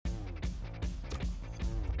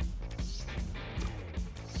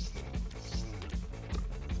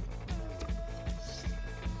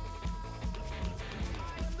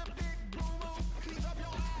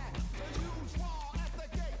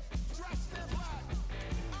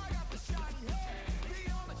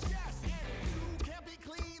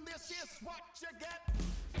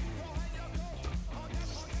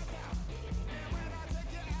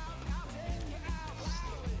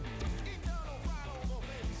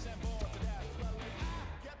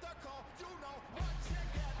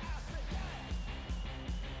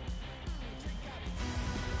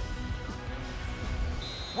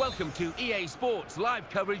Welcome to EA Sports live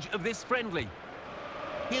coverage of this friendly.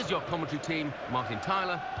 Here's your commentary team, Martin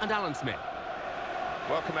Tyler and Alan Smith.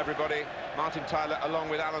 Welcome everybody, Martin Tyler along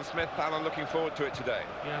with Alan Smith. Alan, looking forward to it today.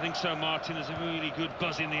 Yeah, I think so, Martin. There's a really good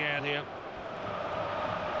buzz in the air here.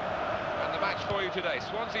 And the match for you today,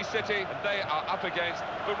 Swansea City, and they are up against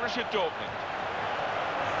Borussia Dortmund.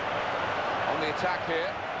 On the attack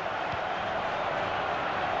here.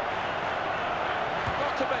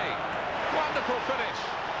 Got to be. Wonderful finish.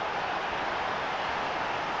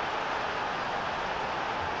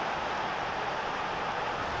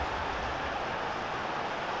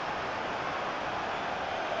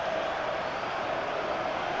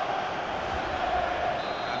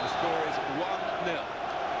 And the score is 1-0.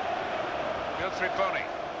 Triponi.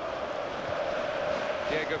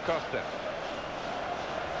 Diego Costa.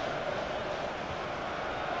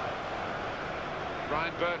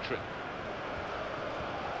 Ryan Bertrand.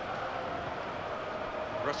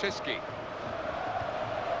 Rosicky.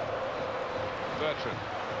 Bertrand.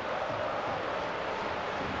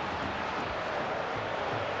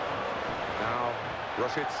 Now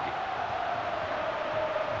Rosicky.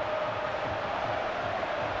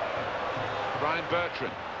 Ryan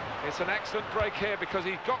Bertrand. It's an excellent break here because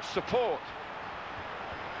he got support.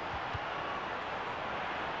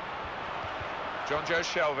 John Joe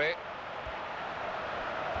Shelby.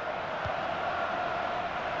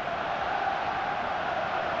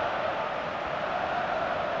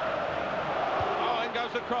 Oh, in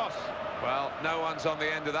goes the cross. Well, no one's on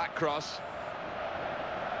the end of that cross.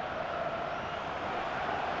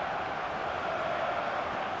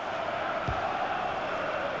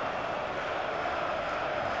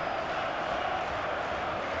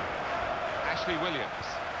 Williams.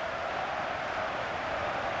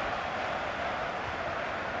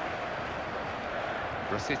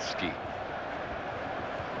 Rosicky.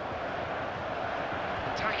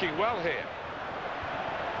 Attacking well here.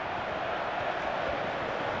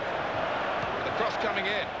 The cross coming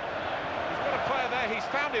in. He's got a player there, he's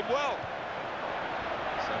found him well.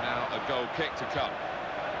 So now a goal kick to come.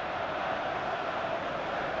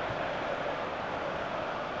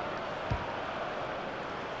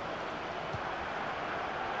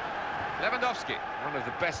 Lewandowski, one of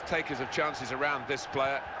the best takers of chances around this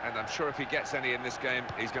player, and I'm sure if he gets any in this game,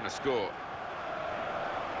 he's going to score.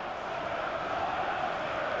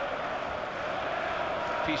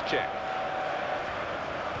 Piszczek.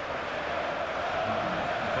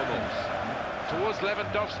 Hummels. Towards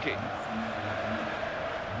Lewandowski.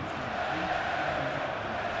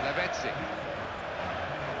 Lavezzi.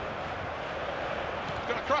 He's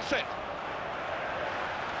going to cross it.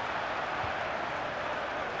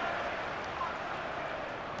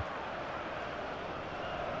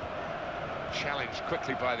 Challenged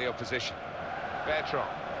quickly by the opposition. Bertrand.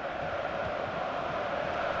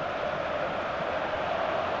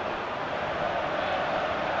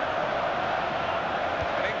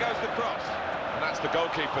 And in goes the cross. And that's the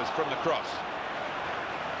goalkeepers from the cross.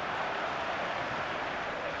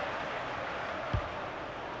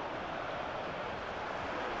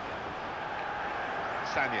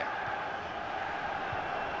 Sanya.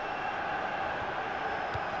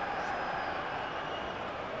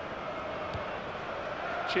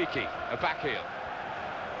 Cheeky, a back heel.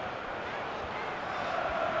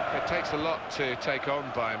 It takes a lot to take on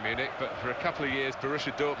Bayern Munich, but for a couple of years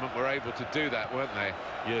Borussia Dortmund were able to do that, weren't they?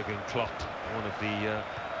 Jurgen Klopp, one of the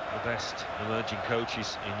best emerging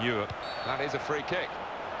coaches in Europe. That is a free kick.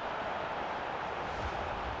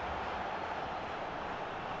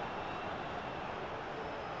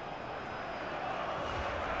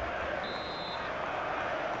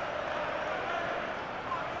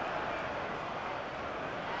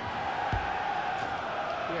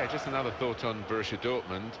 Yeah, just another thought on Borussia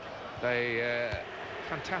Dortmund. They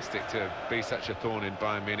fantastic to be such a thorn in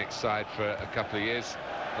Bayern Munich's side for a couple of years.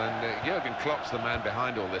 And Jurgen Klopp's the man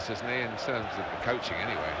behind all this, isn't he, in terms of the coaching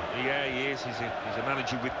anyway? Yeah, he is. He's a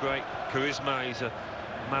manager with great charisma. He's a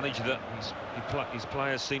manager that his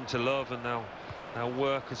players seem to love, and they'll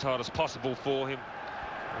work as hard as possible for him.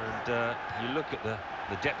 And you look at the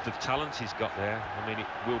depth of talent he's got there. I mean, it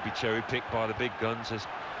will be cherry-picked by the big guns, as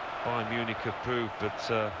Bayern Munich have proved, but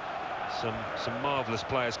some marvellous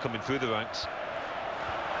players coming through the ranks.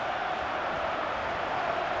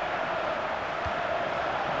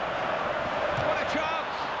 What a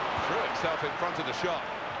chance! Threw himself in front of the shot.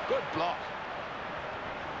 Good block.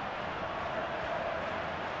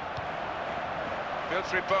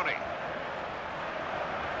 Triponi.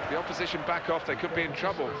 The opposition back off, they could be in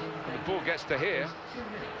trouble. And the ball gets to here.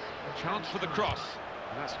 Chance for the cross.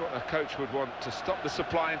 And that's what a coach would want, to stop the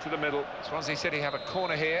supply into the middle. Swansea City have a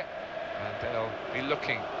corner here. and they'll be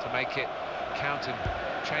looking to make it count and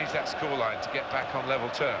change that scoreline to get back on level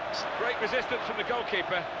terms. Great resistance from the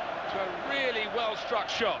goalkeeper to a really well-struck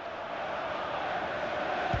shot.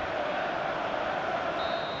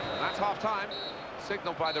 That's half-time,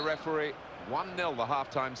 signalled by the referee. 1-0 the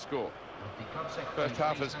half-time score. First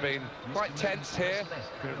half has been quite tense here,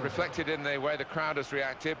 reflected in the way the crowd has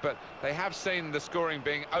reacted, but they have seen the scoring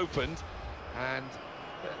being opened, and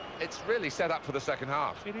it's really set up for the second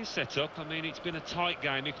half. It is set up. I mean, it's been a tight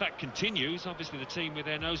game. If that continues, obviously the team with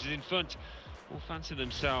their noses in front will fancy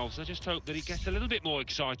themselves. I just hope that it gets a little bit more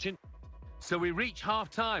exciting. So we reach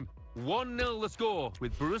half-time. 1-0 the score,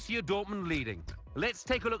 with Borussia Dortmund leading. Let's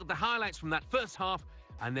take a look at the highlights from that first half,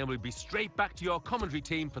 and then we'll be straight back to your commentary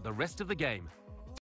team for the rest of the game.